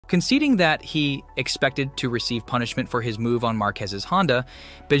Conceding that he expected to receive punishment for his move on Marquez's Honda,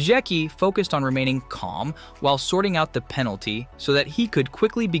 Bezzecchi focused on remaining calm while sorting out the penalty so that he could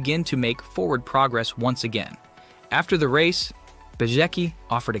quickly begin to make forward progress once again. After the race, Bezzecchi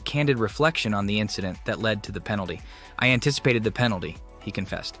offered a candid reflection on the incident that led to the penalty. "I anticipated the penalty," he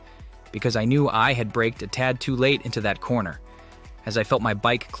confessed, "because I knew I had braked a tad too late into that corner. As I felt my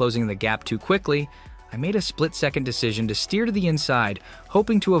bike closing the gap too quickly, I made a split-second decision to steer to the inside,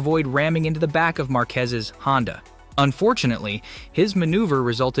 hoping to avoid ramming into the back of Marquez's Honda. Unfortunately, his maneuver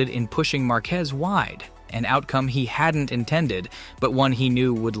resulted in pushing Marquez wide, an outcome he hadn't intended, but one he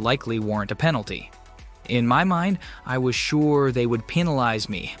knew would likely warrant a penalty. In my mind, I was sure they would penalize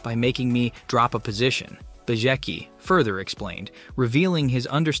me by making me drop a position," Bezzecchi further explained, revealing his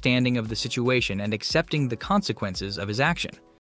understanding of the situation and accepting the consequences of his action.